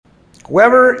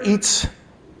Whoever eats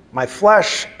my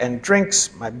flesh and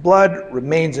drinks my blood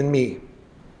remains in me,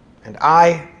 and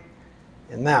I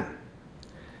in them.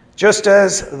 Just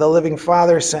as the living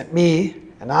Father sent me,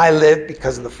 and I live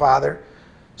because of the Father,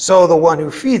 so the one who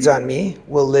feeds on me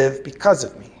will live because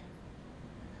of me.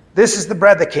 This is the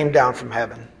bread that came down from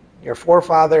heaven. Your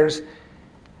forefathers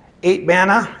ate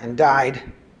manna and died.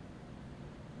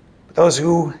 But those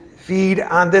who feed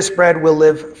on this bread will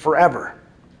live forever.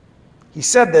 He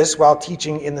said this while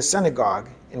teaching in the synagogue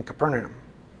in Capernaum.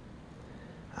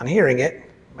 On hearing it,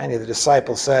 many of the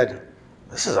disciples said,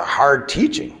 "This is a hard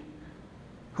teaching.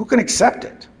 Who can accept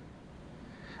it?"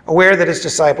 Aware that his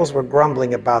disciples were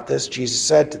grumbling about this, Jesus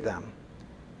said to them,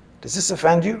 "Does this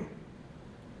offend you?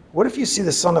 What if you see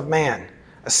the Son of Man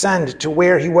ascend to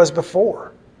where he was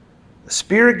before? The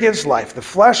Spirit gives life. The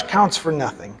flesh counts for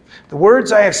nothing. The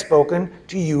words I have spoken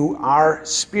to you are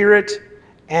spirit,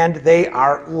 and they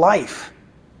are life.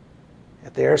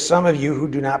 Yet there are some of you who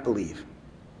do not believe."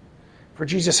 For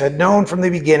Jesus had known from the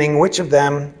beginning which of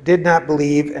them did not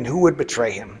believe and who would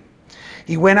betray him.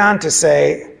 He went on to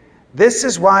say, "This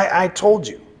is why I told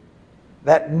you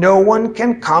that no one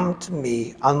can come to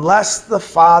me unless the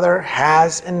Father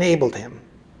has enabled him."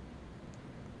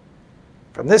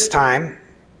 From this time,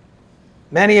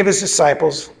 many of his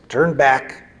disciples turned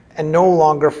back and no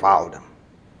longer followed him.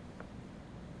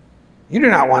 "You do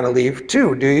not want to leave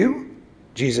too, do you?"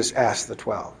 Jesus asked the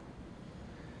 12.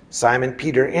 Simon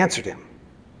Peter answered him,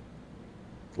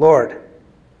 "Lord,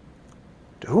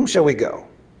 to whom shall we go?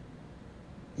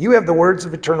 You have the words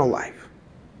of eternal life.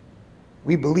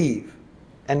 We believe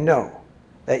and know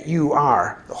that you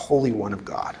are the Holy One of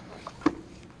God."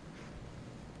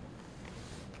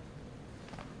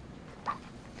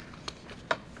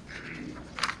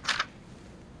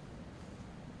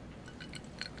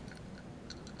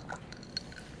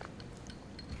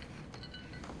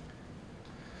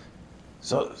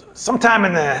 So sometime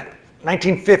in the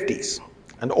 1950s,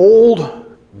 an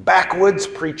old backwoods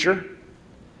preacher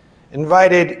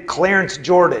invited Clarence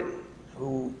Jordan,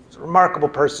 who was a remarkable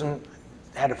person,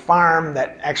 had a farm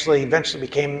that actually eventually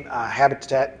became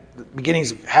the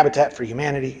beginnings of Habitat for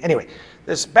Humanity. Anyway,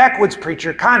 this backwoods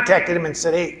preacher contacted him and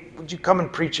said, "Hey, would you come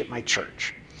and preach at my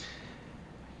church?"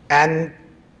 And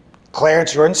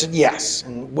Clarence Jordan said yes.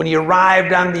 And when he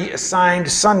arrived on the assigned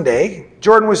Sunday,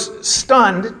 Jordan was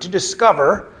stunned to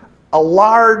discover a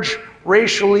large,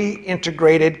 racially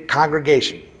integrated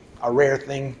congregation, a rare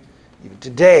thing even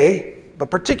today, but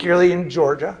particularly in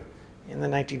Georgia in the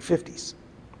 1950s.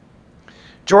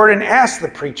 Jordan asked the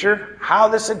preacher how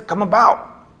this had come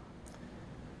about.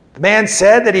 The man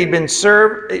said that he'd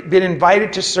been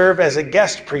invited to serve as a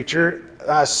guest preacher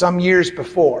some years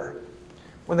before,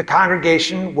 when the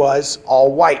congregation was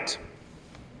all white.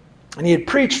 And he had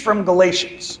preached from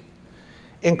Galatians.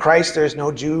 In Christ there is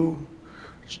no Jew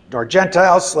nor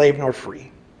Gentile, slave nor free.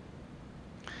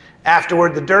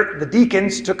 Afterward, the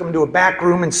deacons took him to a back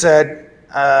room and said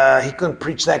he couldn't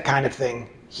preach that kind of thing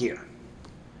here.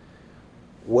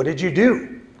 "What did you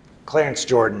do?" Clarence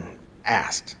Jordan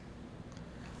asked.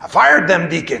 "I fired them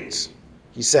deacons,"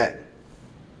 he said.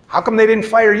 "How come they didn't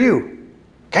fire you?"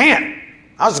 "Can't.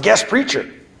 I was a guest preacher."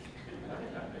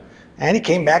 And he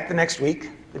came back the next week.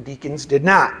 The deacons did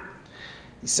not.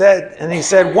 He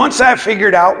said, "Once I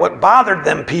figured out what bothered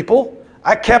them people,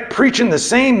 I kept preaching the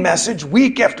same message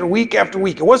week after week after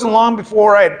week. It wasn't long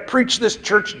before I had preached this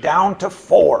church down to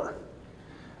 4.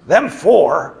 Them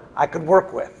 4 I could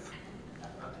work with."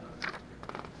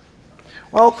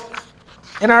 Well,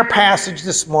 in our passage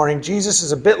this morning, Jesus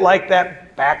is a bit like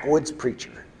that backwoods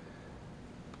preacher.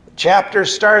 The chapter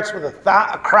starts with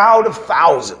a crowd of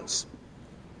thousands,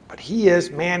 but he has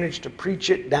managed to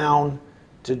preach it down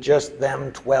to just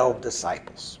them 12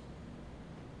 disciples.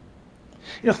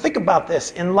 Think about this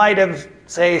in light of,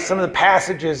 say, some of the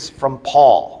passages from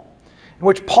Paul, in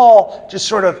which Paul just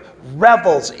sort of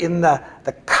revels in the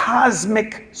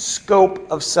cosmic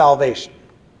scope of salvation.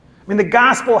 I mean, the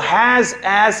gospel has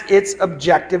as its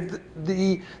objective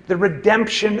the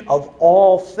redemption of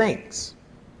all things.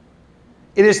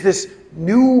 It is this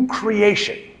new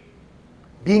creation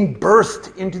being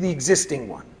birthed into the existing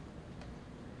one.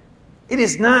 It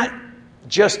is not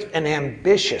just an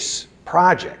ambitious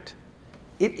project.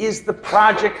 It is the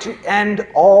project to end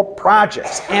all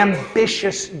projects.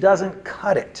 Ambitious doesn't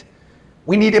cut it.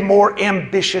 We need a more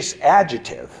ambitious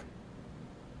adjective.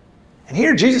 And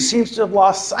here Jesus seems to have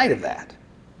lost sight of that.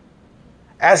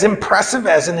 As impressive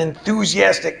as an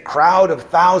enthusiastic crowd of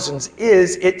thousands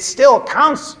is, it still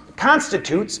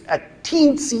constitutes a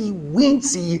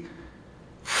teensy-weensy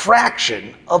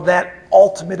fraction of that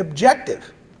ultimate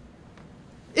objective.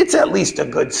 It's at least a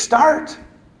good start.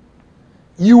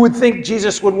 You would think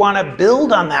Jesus would want to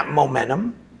build on that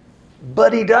momentum,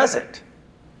 but he doesn't.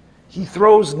 He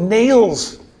throws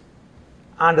nails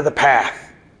onto the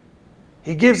path.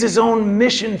 He gives his own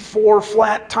mission 4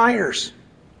 flat tires.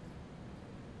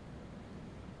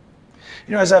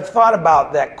 As I've thought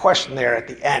about that question there at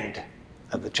the end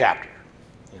of the chapter,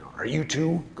 are you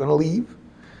two going to leave?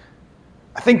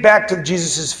 I think back to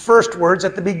Jesus' first words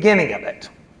at the beginning of it.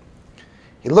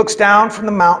 He looks down from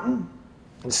the mountain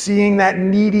and seeing that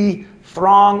needy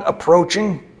throng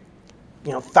approaching,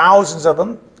 thousands of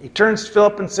them, he turns to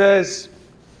Philip and says,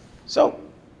 so,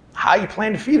 how you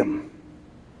plan to feed them?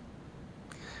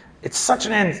 It's such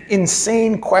an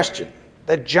insane question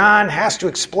that John has to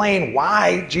explain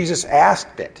why Jesus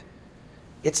asked it.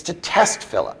 It's to test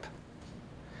Philip.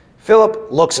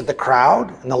 Philip looks at the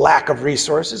crowd and the lack of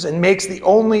resources and makes the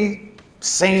only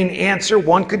sane answer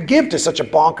one could give to such a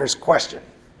bonkers question.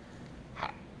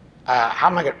 How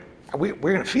am I going to,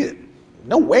 we're going to feed it?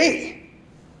 No way.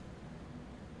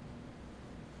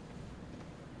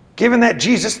 Given that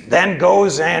Jesus then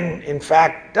goes and, in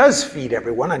fact, does feed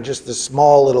everyone on just this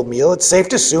small little meal, it's safe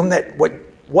to assume that what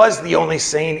was the only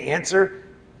sane answer,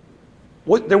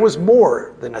 there was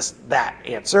more than that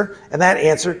answer, and that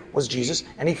answer was Jesus,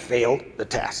 and he failed the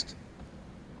test.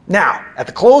 Now, at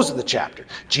the close of the chapter,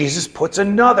 Jesus puts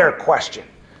another question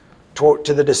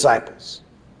to the disciples.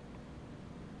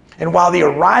 And while the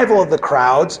arrival of the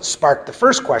crowds sparked the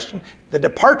first question, the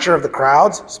departure of the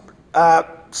crowds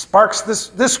sparks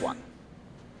this one.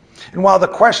 And while the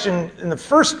question in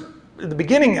the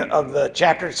beginning of the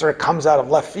chapter sort of comes out of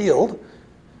left field,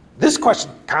 this question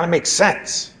kind of makes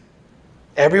sense.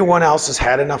 Everyone else has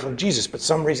had enough of Jesus, but for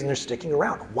some reason they're sticking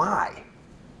around. Why?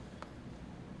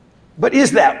 But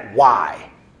is that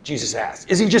why, Jesus asked?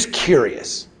 Is he just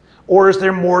curious? Or is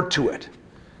there more to it?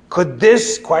 Could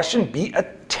this question be a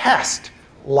test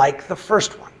like the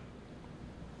first one?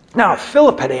 Now, if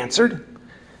Philip had answered,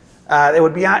 it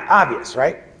would be obvious,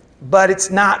 right? But it's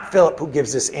not Philip who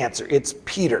gives this answer. It's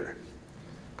Peter.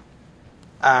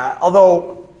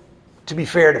 Although, to be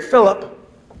fair to Philip,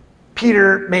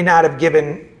 Peter may not have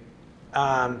given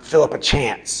Philip a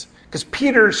chance. Because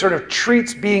Peter sort of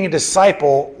treats being a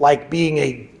disciple like being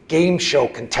a game show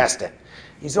contestant.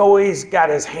 He's always got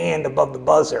his hand above the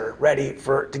buzzer ready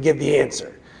to give the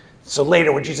answer. So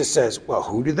later when Jesus says, well,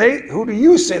 who do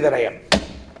you say that I am?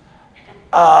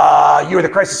 You are the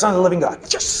Christ, the Son of the living God.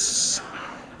 Yes!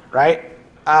 Right?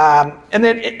 And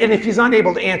if he's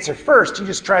unable to answer first, he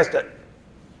just tries to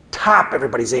top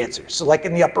everybody's answer. So like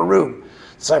in the upper room,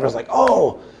 the disciples like,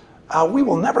 we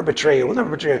will never betray you. We'll never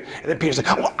betray you. And then Peter's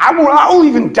like, well, I will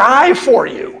even die for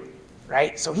you.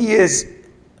 Right? So he is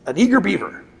an eager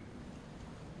beaver.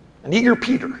 An eager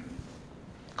Peter.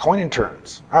 Coin in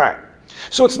terms. All right.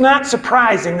 So it's not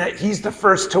surprising that he's the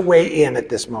first to weigh in at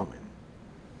this moment.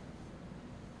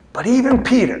 But even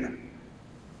Peter,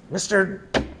 Mr.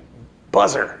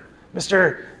 Buzzer,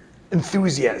 Mr.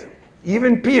 Enthusiasm,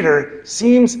 even Peter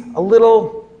seems a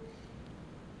little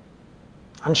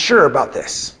unsure about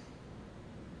this.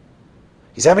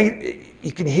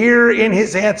 You can hear in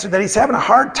his answer that he's having a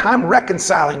hard time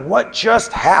reconciling what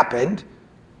just happened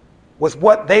with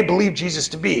what they believe Jesus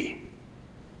to be.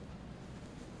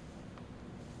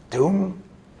 To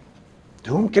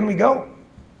whom can we go?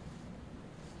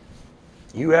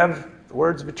 You have the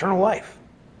words of eternal life.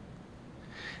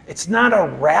 It's not a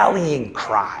rallying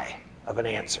cry of an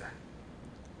answer.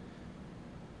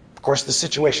 Of course, the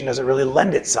situation doesn't really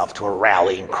lend itself to a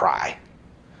rallying cry.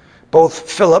 Both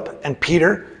Philip and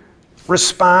Peter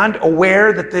respond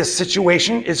aware that this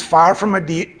situation is far from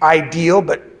ideal,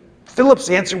 but Philip's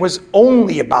answer was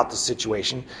only about the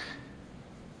situation.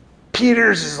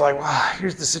 Peter's is like, well,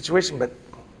 here's the situation, but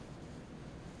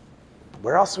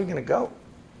where else are we going to go?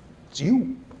 It's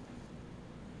you.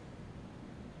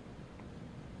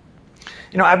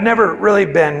 I've never really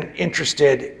been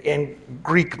interested in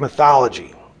Greek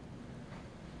mythology.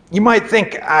 You might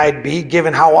think I'd be,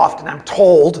 given how often I'm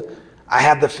told I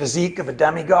have the physique of a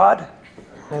demigod.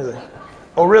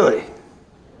 Oh, really?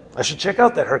 I should check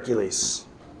out that Hercules.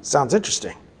 Sounds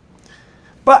interesting.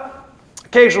 But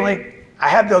occasionally, I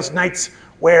have those nights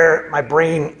where my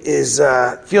brain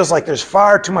feels like there's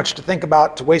far too much to think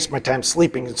about to waste my time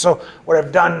sleeping. And so what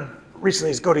I've done recently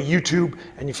is go to YouTube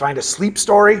and you find a sleep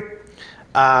story.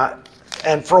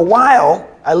 And for a while,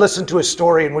 I listened to a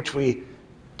story in which we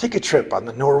take a trip on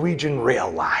the Norwegian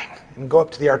rail line and go up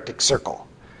to the Arctic Circle.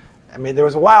 I mean, there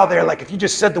was a while there, like if you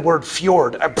just said the word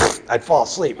fjord, I'd fall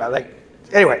asleep.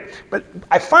 Anyway, but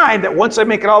I find that once I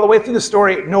make it all the way through the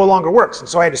story, it no longer works. And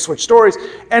so I had to switch stories,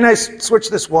 and I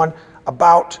switched this one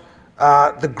about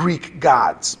the Greek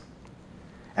gods.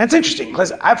 And it's interesting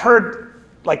because I've heard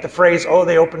like the phrase, oh,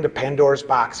 they opened a Pandora's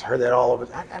box. I heard that all over.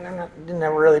 I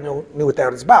never really knew what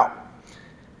that was about.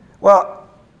 Well,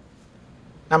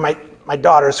 now my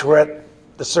daughters who were at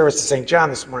the service of St. John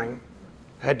this morning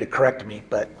had to correct me,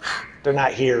 but they're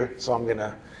not here, so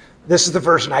this is the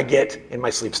version I get in my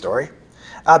sleep story.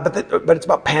 But it's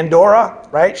about Pandora,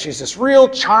 right? She's this real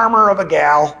charmer of a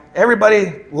gal.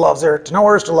 Everybody loves her, to know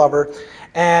her is to love her.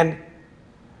 And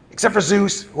except for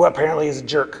Zeus, who apparently is a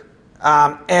jerk.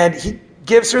 And he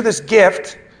gives her this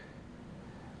gift,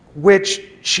 which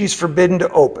she's forbidden to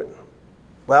open.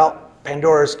 Well,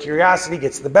 Pandora's curiosity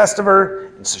gets the best of her,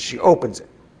 and so she opens it.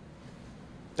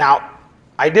 Now,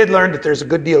 I did learn that there's a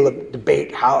good deal of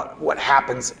debate what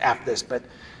happens after this, but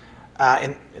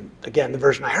and again, the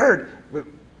version I heard,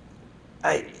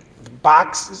 the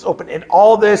box is open, and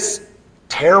all this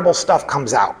terrible stuff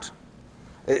comes out.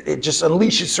 It just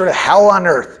unleashes sort of hell on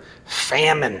earth.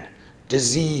 Famine,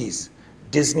 disease,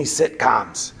 Disney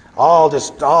sitcoms,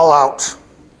 all out.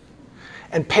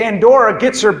 And Pandora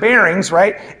gets her bearings,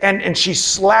 right? And she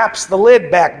slaps the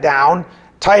lid back down,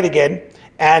 tight again,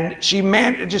 and she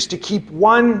manages to keep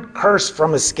one curse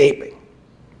from escaping.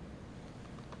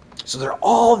 So there are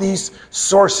all these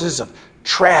sources of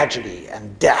tragedy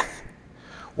and death.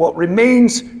 What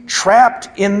remains trapped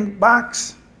in the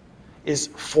box is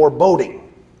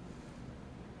foreboding.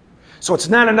 So it's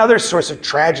not another source of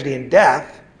tragedy and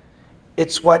death.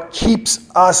 It's what keeps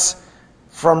us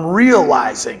from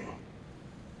realizing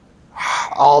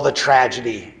all the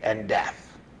tragedy and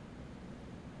death.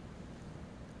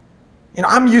 You know,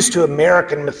 I'm used to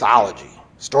American mythology,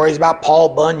 stories about Paul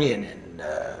Bunyan and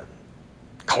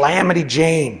Calamity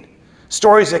Jane,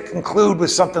 stories that conclude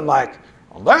with something like,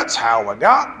 well, that's how I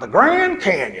got the Grand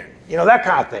Canyon, that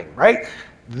kind of thing, right?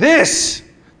 This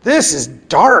is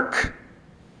dark.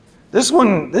 This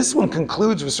one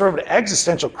concludes with sort of an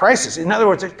existential crisis. In other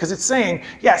words, because it's saying,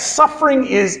 suffering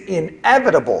is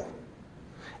inevitable.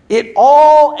 It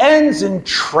all ends in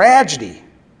tragedy.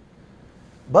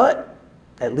 But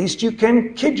at least you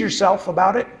can kid yourself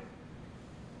about it.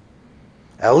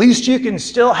 At least you can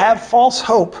still have false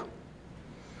hope,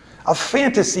 a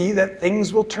fantasy that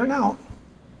things will turn out,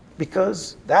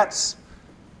 because that's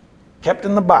kept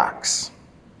in the box.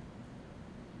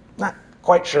 Not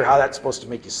quite sure how that's supposed to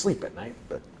make you sleep at night,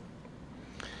 but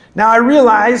now I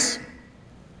realize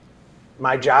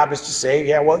my job is to say,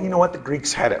 you know what, the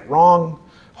Greeks had it wrong.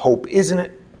 Hope isn't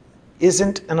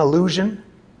an illusion.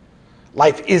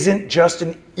 Life isn't just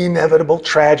an inevitable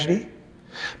tragedy.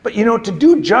 But to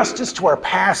do justice to our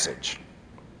passage,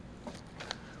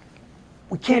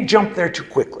 we can't jump there too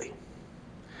quickly.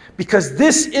 Because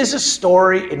this is a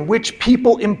story in which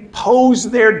people impose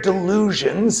their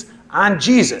delusions on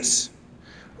Jesus.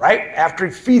 Right? After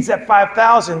he feeds that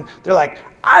 5,000, they're like,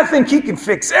 I think he can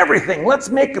fix everything. Let's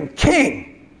make him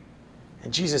king.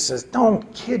 And Jesus says,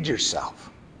 don't kid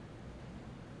yourself.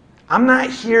 I'm not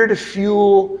here to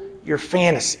fuel your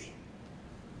fantasy.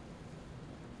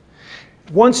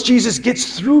 Once Jesus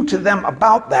gets through to them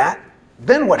about that,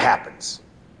 then what happens?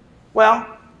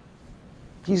 Well,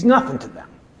 he's nothing to them.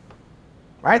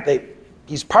 Right?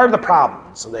 He's part of the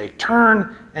problem. So they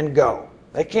turn and go.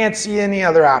 They can't see any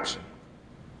other option.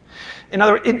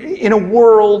 In a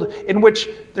world in which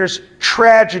there's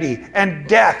tragedy and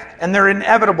death and they're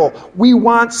inevitable, we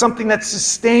want something that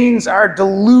sustains our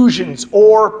delusions,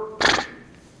 or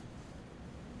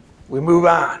we move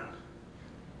on.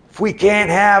 If we can't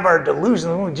have our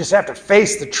delusions, we just have to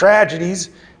face the tragedies,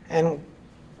 and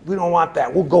we don't want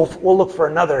that. We'll look for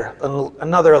another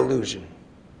illusion.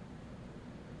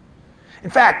 In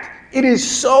fact, it is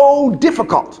so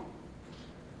difficult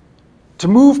to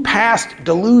move past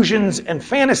delusions and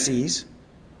fantasies.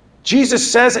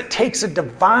 Jesus says it takes a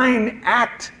divine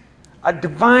act, a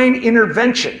divine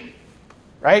intervention,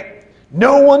 right?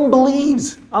 No one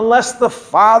believes unless the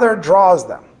Father draws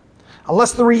them.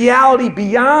 Unless the reality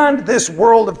beyond this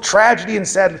world of tragedy and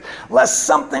sadness, unless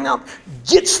something else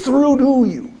gets through to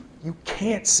you, you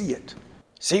can't see it.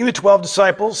 Seeing the 12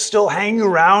 disciples still hanging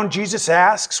around, Jesus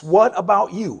asks, what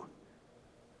about you?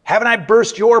 Haven't I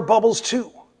burst your bubbles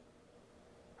too?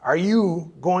 Are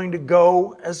you going to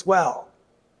go as well?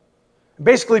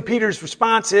 Basically, Peter's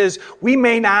response is, we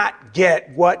may not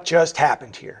get what just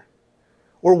happened here,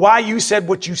 or why you said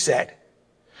what you said.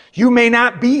 You may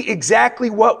not be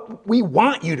exactly what we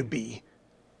want you to be,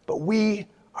 but we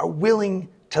are willing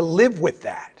to live with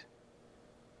that.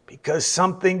 Because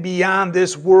something beyond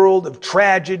this world of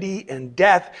tragedy and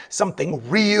death, something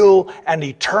real and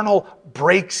eternal,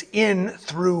 breaks in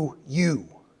through you.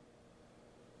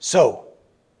 So,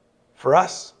 for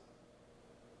us,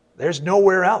 there's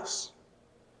nowhere else.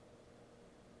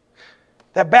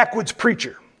 That backwoods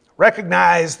preacher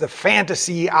recognized the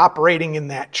fantasy operating in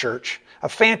that church, a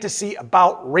fantasy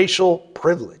about racial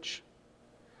privilege.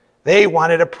 They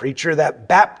wanted a preacher that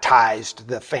baptized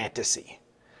the fantasy,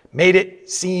 made it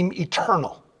seem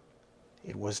eternal.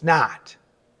 It was not.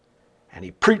 And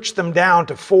he preached them down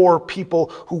to 4 people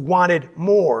who wanted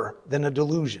more than a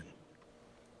delusion.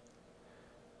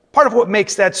 Part of what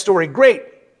makes that story great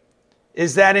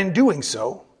is that in doing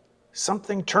so,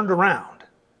 something turned around.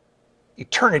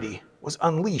 Eternity was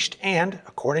unleashed and,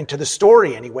 according to the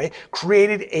story anyway,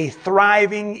 created a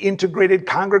thriving, integrated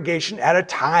congregation at a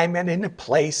time and in a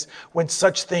place when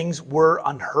such things were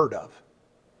unheard of.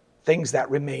 Things that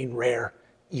remain rare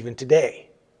even today.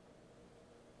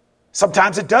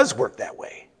 Sometimes it does work that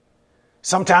way.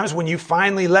 Sometimes when you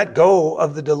finally let go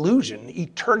of the delusion,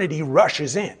 eternity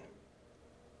rushes in.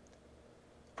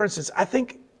 For instance, I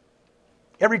think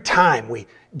every time we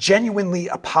genuinely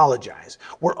apologize,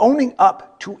 we're owning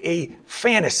up to a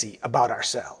fantasy about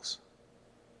ourselves.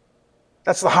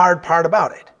 That's the hard part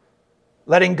about it.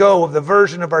 Letting go of the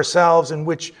version of ourselves in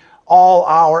which all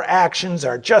our actions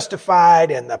are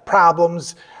justified and the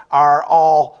problems are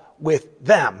all with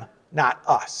them, not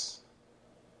us.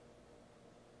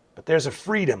 But there's a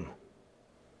freedom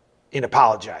in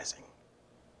apologizing.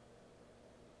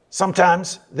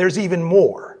 Sometimes there's even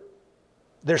more.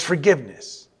 There's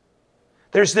forgiveness.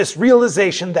 There's this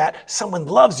realization that someone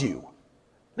loves you,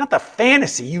 not the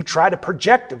fantasy you try to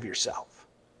project of yourself.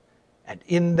 And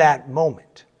in that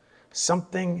moment,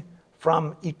 something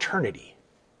from eternity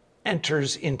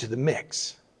enters into the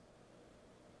mix.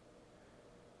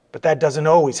 But that doesn't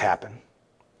always happen.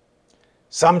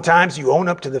 Sometimes you own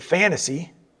up to the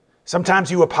fantasy. Sometimes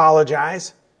you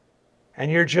apologize,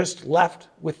 and you're just left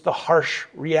with the harsh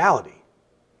reality.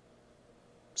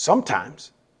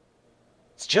 Sometimes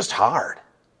it's just hard.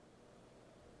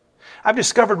 I've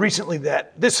discovered recently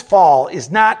that this fall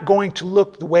is not going to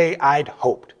look the way I'd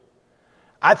hoped.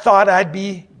 I thought I'd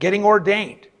be getting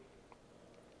ordained.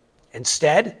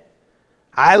 Instead,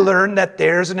 I learned that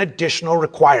there's an additional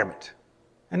requirement,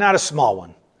 and not a small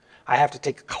one. I have to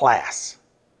take a class.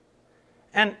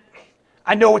 And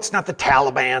I know it's not the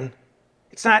Taliban.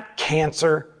 It's not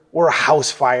cancer or a house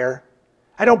fire.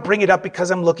 I don't bring it up because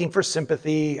I'm looking for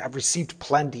sympathy. I've received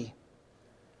plenty.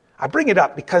 I bring it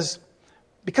up because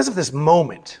of this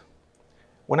moment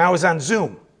when I was on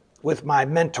Zoom with my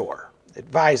mentor,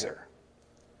 advisor.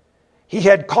 He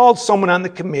had called someone on the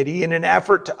committee in an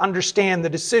effort to understand the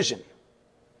decision,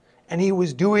 and he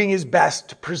was doing his best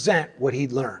to present what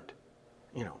he'd learned.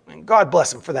 And God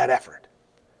bless him for that effort.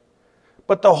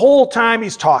 But the whole time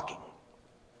he's talking,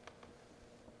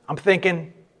 I'm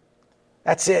thinking,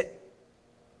 that's it.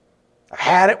 I've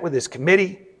had it with this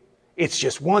committee. It's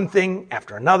just one thing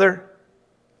after another.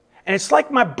 And it's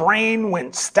like my brain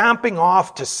went stomping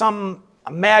off to some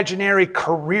imaginary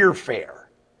career fair.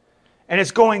 And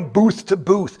it's going booth to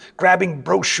booth, grabbing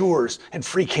brochures and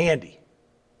free candy.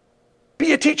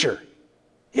 Be a teacher.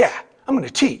 Yeah, I'm going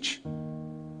to teach.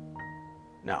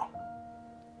 No.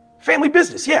 Family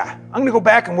business. Yeah, I'm going to go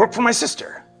back and work for my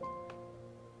sister.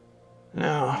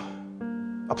 No.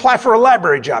 Apply for a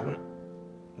library job.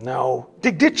 No.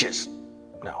 Dig ditches.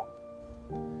 No.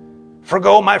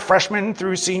 Forgo my freshman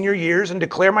through senior years and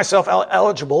declare myself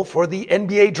eligible for the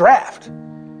NBA draft.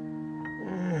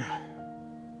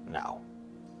 No.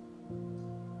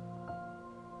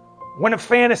 When a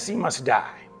fantasy must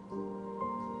die,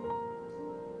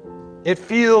 it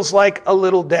feels like a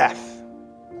little death.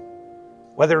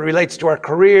 Whether it relates to our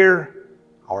career,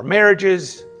 our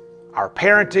marriages, our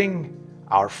parenting,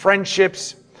 our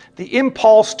friendships, the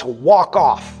impulse to walk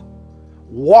off,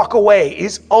 walk away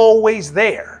is always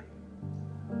there.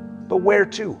 But where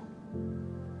to?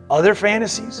 Other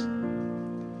fantasies?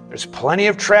 There's plenty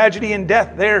of tragedy and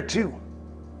death there too.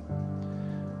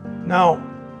 No,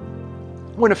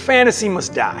 when a fantasy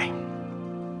must die,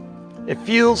 it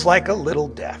feels like a little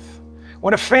death.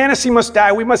 When a fantasy must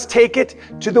die, we must take it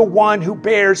to the one who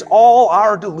bears all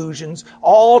our delusions,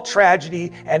 all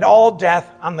tragedy, and all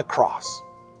death on the cross.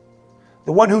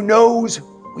 The one who knows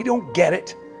we don't get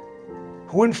it,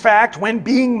 who in fact, when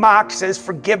being mocked, says,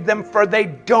 "Forgive them, for they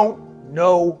don't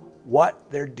know what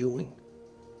they're doing."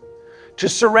 To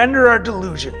surrender our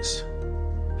delusions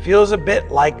feels a bit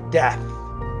like death.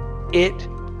 It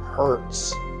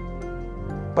hurts.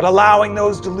 But allowing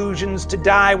those delusions to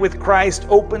die with Christ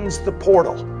opens the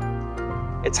portal.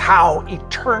 It's how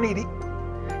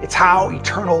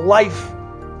eternal life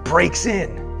breaks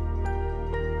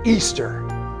in. Easter,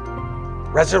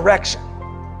 resurrection.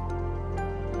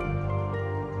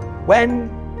 When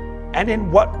and in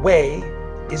what way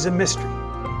is a mystery.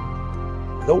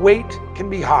 The wait can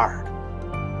be hard.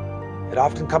 It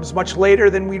often comes much later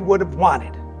than we would have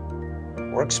wanted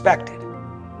or expected.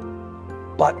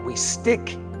 But we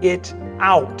stick it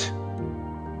out.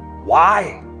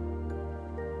 Why?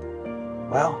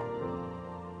 Well,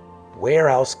 where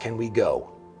else can we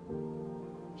go?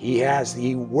 He has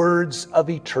the words of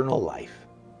eternal life.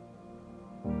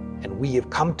 And we have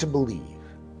come to believe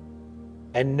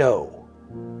and know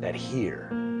that here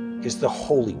is the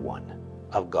Holy One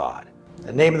of God. In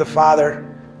the name of the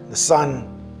Father, the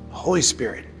Son, the Holy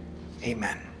Spirit.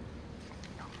 Amen.